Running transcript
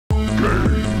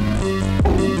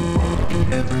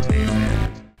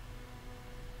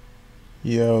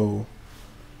Yo,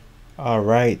 all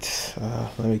right.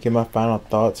 Let me get my final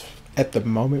thoughts at the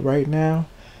moment right now.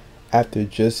 After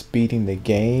just beating the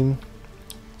game,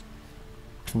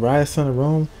 Ryse on the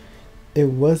room, it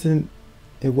wasn't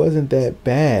it wasn't that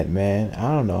bad, man.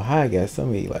 I don't know how I got so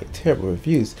many like terrible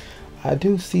reviews. I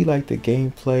do see like the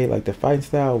gameplay, like the fighting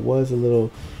style was a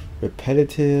little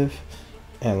repetitive,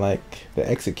 and like the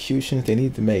executions they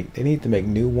need to make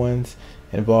new ones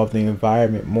involve the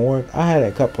environment more. I had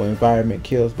a couple environment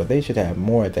kills, but they should have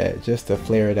more of that just to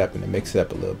flare it up and to mix it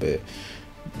up a little bit.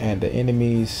 And the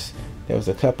enemies, there was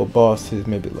a couple bosses,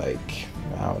 maybe like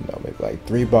I don't know, maybe like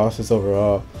three bosses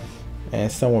overall,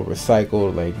 and some were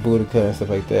recycled like Boudica and stuff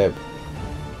like that.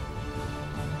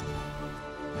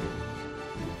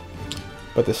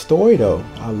 But the story though,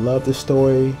 I love the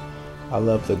story. I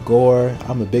love the gore.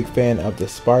 I'm a big fan of the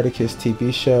Spartacus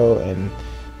TV show, and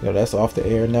that's off the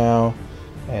air now.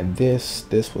 And this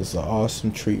was an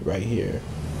awesome treat right here.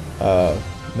 Uh,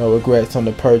 no regrets on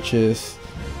the purchase.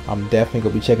 I'm definitely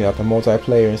gonna be checking out the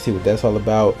multiplayer and see what that's all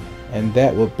about. And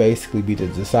that will basically be the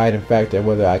deciding factor of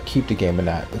whether I keep the game or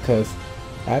not. Because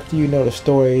after you know the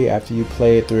story, after you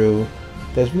play it through,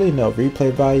 there's really no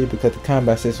replay value because the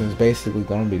combat system is basically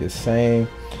gonna be the same,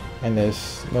 and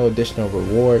there's no additional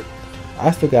reward.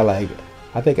 I still got like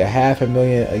I think a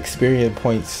 500,000 experience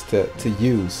points to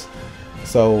use.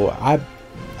 So I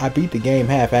beat the game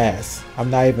half-ass. I'm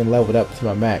not even leveled up to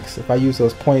my max. If I use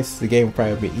those points, the game would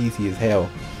probably be easy as hell.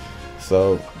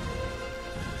 So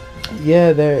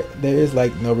yeah, there is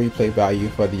like no replay value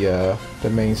for the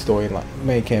main storyline,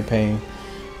 main campaign,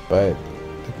 but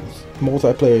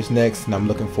multiplayer is next, and I'm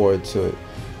looking forward to it.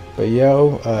 But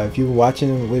yo, if you've been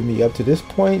watching with me up to this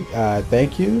point,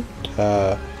 thank you.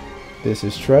 This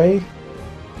is Trey.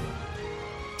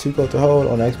 Too Close to Hold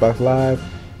on Xbox Live,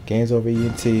 GamesOver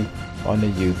ENT on the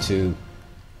YouTube.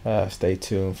 Stay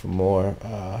tuned for more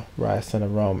Ryse on the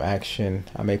Rome action.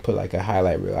 I may put like a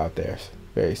highlight reel out there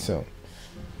very soon.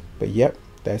 But yep,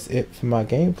 that's it for my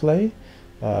gameplay.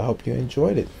 Hope you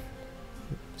enjoyed it.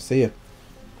 See ya.